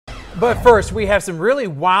But first, we have some really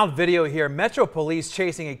wild video here. Metro Police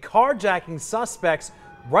chasing a carjacking suspects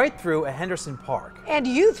right through a Henderson park. And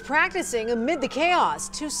youth practicing amid the chaos.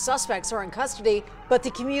 2 suspects are in custody, but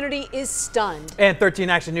the community is stunned. And 13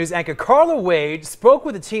 Action News anchor Carla Wade spoke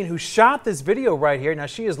with a teen who shot this video right here. Now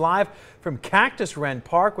she is live from Cactus Wren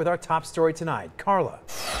Park with our top story tonight. Carla.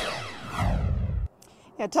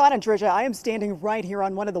 Yeah, Todd and Tricia, I am standing right here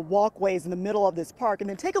on one of the walkways in the middle of this park. And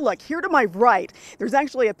then take a look here to my right. There's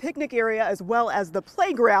actually a picnic area as well as the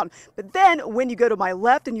playground. But then when you go to my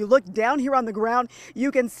left and you look down here on the ground,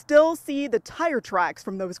 you can still see the tire tracks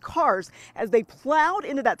from those cars as they plowed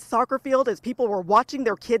into that soccer field as people were watching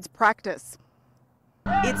their kids practice.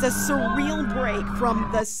 It's a surreal break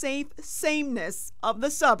from the safe sameness of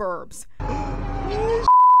the suburbs.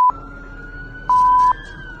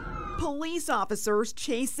 Police officers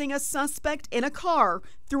chasing a suspect in a car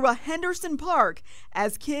through a Henderson park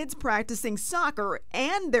as kids practicing soccer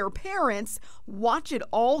and their parents watch it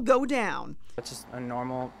all go down. It's just a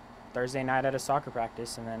normal Thursday night at a soccer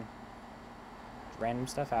practice, and then random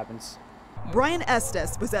stuff happens. Brian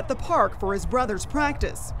Estes was at the park for his brother's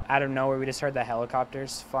practice. Out of nowhere, we just heard the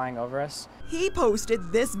helicopters flying over us. He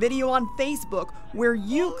posted this video on Facebook where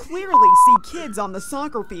you clearly see kids on the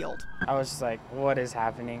soccer field. I was just like, what is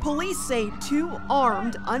happening? Police say 2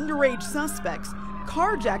 armed underage suspects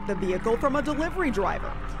carjacked the vehicle from a delivery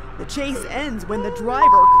driver. The chase ends when the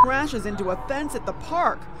driver crashes into a fence at the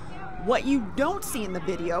park. What you don't see in the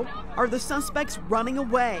video are the suspects running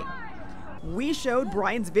away. We showed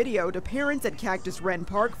Brian's video to parents at Cactus Wren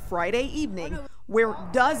Park Friday evening, where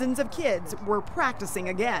dozens of kids were practicing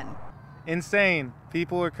again. Insane.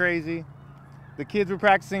 People were crazy. The kids were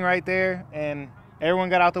practicing right there, and everyone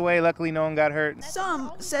got out the way. Luckily, no one got hurt.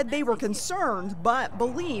 Some said they were concerned, but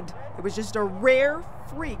believed it was just a rare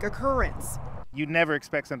freak occurrence. You'd never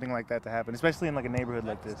expect something like that to happen, especially in like a neighborhood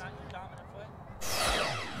like this.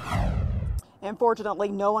 Unfortunately,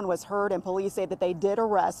 no one was hurt, and police say that they did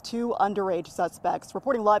arrest 2 underage suspects.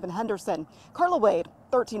 Reporting live in Henderson, Carla Wade,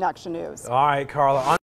 13 Action News. All right, Carla.